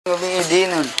Gabi din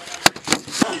nun.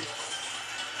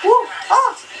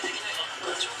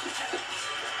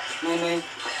 May,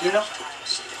 gino?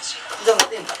 Diyan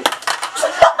natin.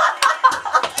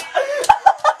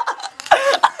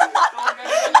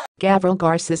 Gavril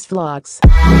Garces Vlogs.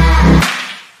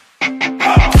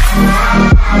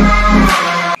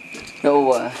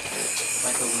 Oo.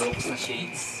 Matulog na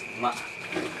shades.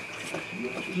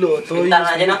 Loto. Pinta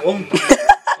nga dyan, ah. Oh.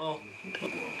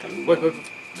 Wait.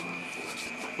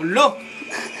 Ulo!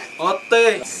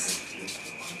 Ate!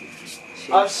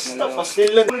 Asta,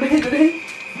 pastil lang.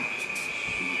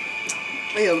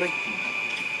 Ayaw, bro.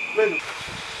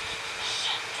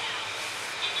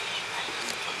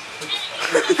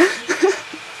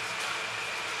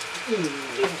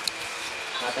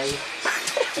 Matay.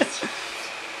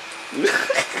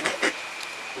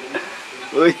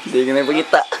 Uy, di ka na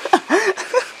ipagkita.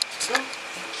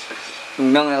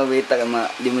 Kung nang nakabita ka,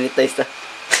 ma-demonetize ta.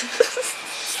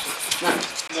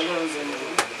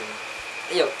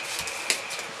 Ayaw.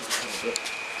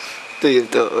 Ito yun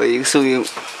to. Uy, gusto yung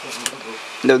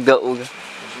nagdao ka.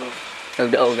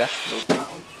 Nagdao ka.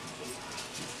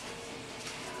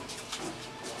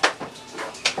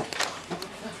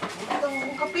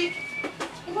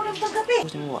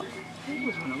 Gusto mo ba?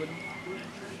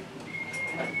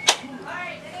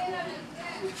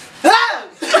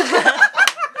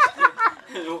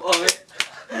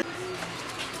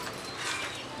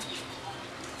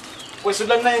 Pwesto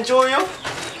lang na yung choyo.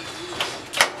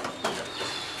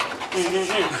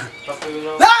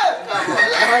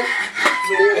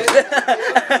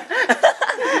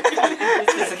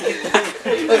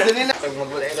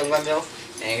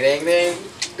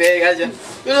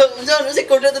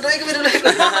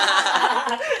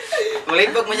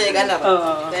 Mulipog mo siya ikan ako.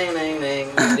 Neng.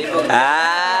 Mulipog.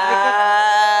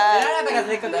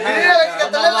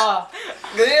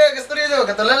 Ganyan, gusto rin ito.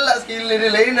 Katalala, skill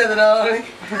nila yun na tanaw.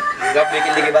 Gabi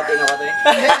kindi bati na ko to eh.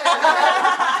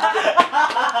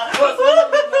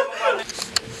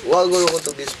 Wag ko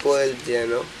to be spoiled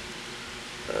yan, no?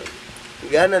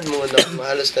 Ganad mo na,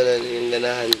 mahalos na lang yung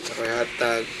ganahan. Kaya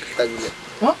hatag na.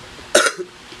 Huh?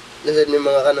 Kasi may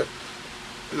mga kanon,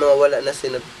 mga wala na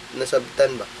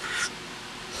nasabtan ba?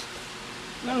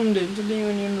 Ano din,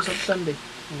 sabihin yun nasabtan din.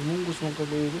 Munggus mong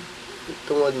kabuyo.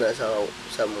 Tungod na sa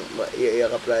iya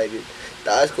ka pride.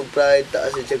 Taas ko pride,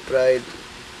 taas si check pride.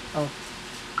 Oh.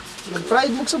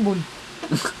 Nag-fried mo sabon.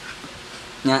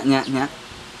 Nya. Iya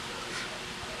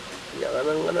ka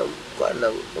nang kuha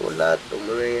lang, wala ito,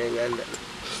 mangyayanganda.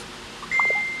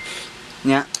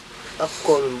 Nya.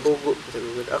 Ako, bugo.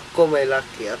 Ako may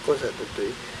laki, ako sa tutoy.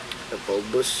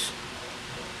 Nagpaubos.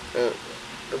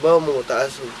 Nabaw mo,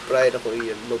 taas ko pride ako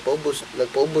iyan.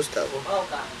 Nagpaubos ta ako.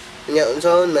 Nya,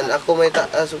 unsaon man, ako may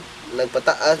taas,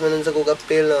 nagpataas man sa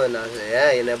kukapil no, nasa,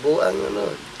 yan, nabuang, ano,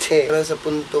 Parang sa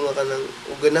punto nga ka ng,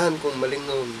 ganahan kong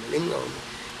malingaw.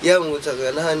 Yan, sa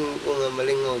ganahan ko nga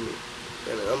malingaw,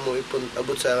 kanang amo,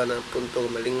 abot sa ka ng punto nga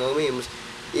malingaw, mas,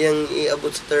 iyang iabot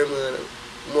sa term nga,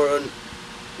 more on,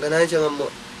 ganahan siya nga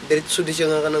mo, diretso di siya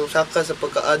nga ka ng saka sa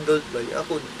pagka-adult ba niya,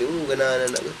 ako, di mo ganahan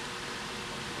na,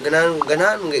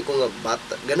 ganahan ko nga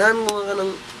bata, ganahan mo nga ka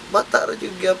ng bata, radyo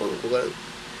gyapon ko ka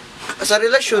sa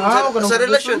relasyon, sa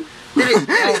relasyon. Dili.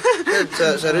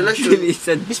 Sa relasyon.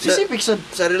 Specific sad.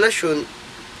 Sa relasyon,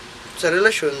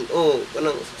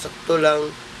 kanang sakto lang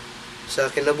sa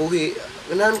kinabuhi.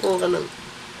 Ganahan ko kanang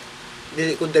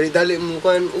dili ko dali-dali mo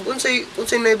kan ug unsay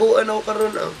naibuan ako karon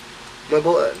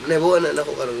naibuan na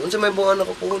ako karon. Unsay maibuan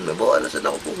ako puhon, naibuan na sad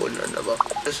ako puhon ana ba.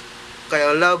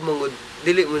 Kaya love mo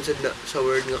dili mo sad na sa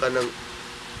word nga kanang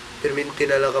perminti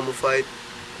na lang ka mo fight.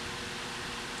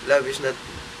 Love is not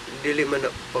dili man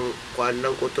pang kuan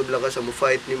nang kutob lang ka sa mo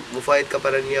fight ka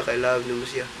para niya kay love ni mo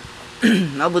siya.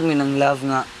 Nabot mo ng love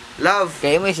nga. Love.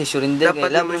 Kaya mo si surrender kay dapat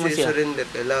love mo mo siya. surrender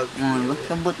kay love. Ba?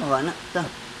 Sabot mo ba na? Ta.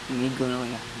 Amigo na ko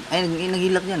ya. Ay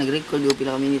nagilak niya, nag-record yung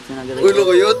pila ka minutes na nag-record. Ulo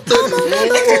ko yoto.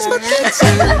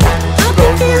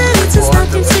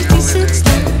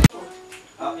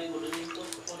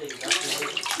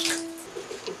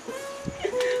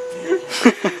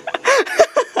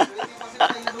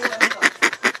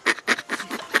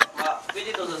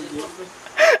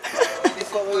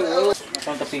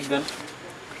 Ang tapigan.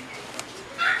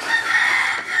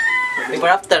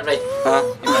 Before after, right? Ha?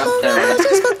 Before after.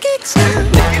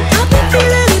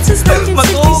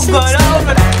 Mag-uga na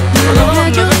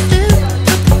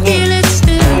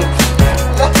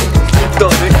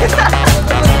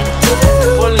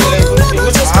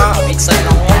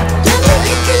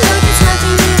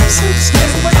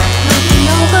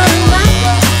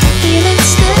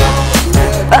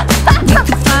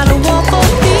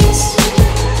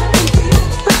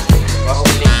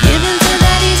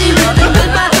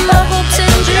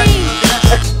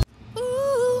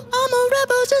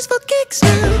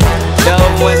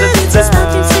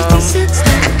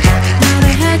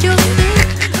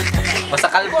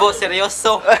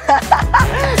seryoso.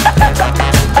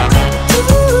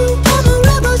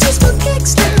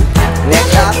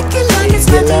 Next up,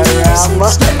 Dilarama.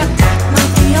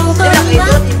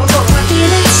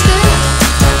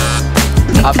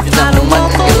 Happy na naman.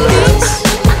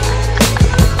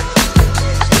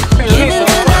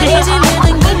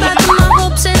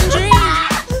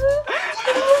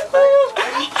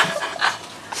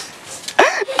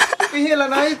 Pihila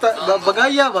na ito.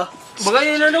 Bagaya ba?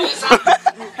 Bagaya na no?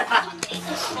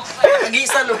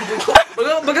 Kagisa lo.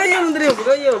 Bagaya mo dali.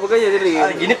 Bagaya dali.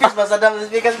 Ginipis ba sa dam sa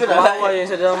speakers ko na? Bawa yan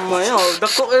sa damay.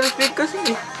 Dako yung speak kasi.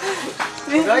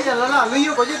 Bagaya lala.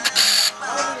 Luyo ko dyan.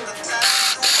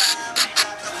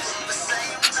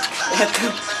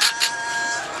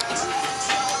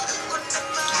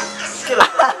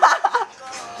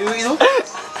 Iwi no?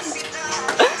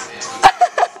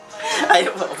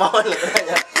 Ayaw ba? Bawal lang.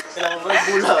 Kailangan mo ng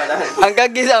bulaw. Ang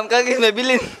kagis may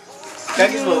bilin.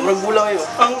 Kagis mo, murag bulaw yun.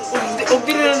 Ang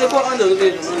dili na ko ano.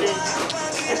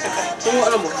 Kung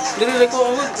ano mo. Dili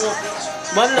ko ang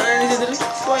bala na ni dili.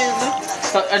 Kuya na.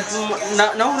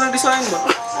 Na na design ba?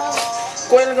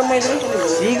 Kuya na gamay dili.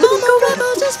 Sigo ikaw ba?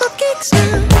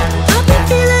 I've been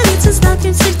feeling it since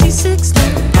 1966.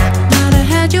 Might have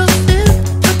had your fill,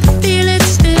 but I feel it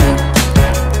still.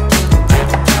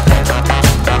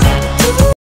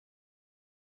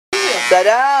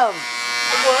 Sadam!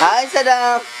 Hi,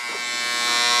 Sadam!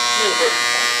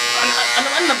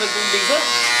 Ano ba tubig sa?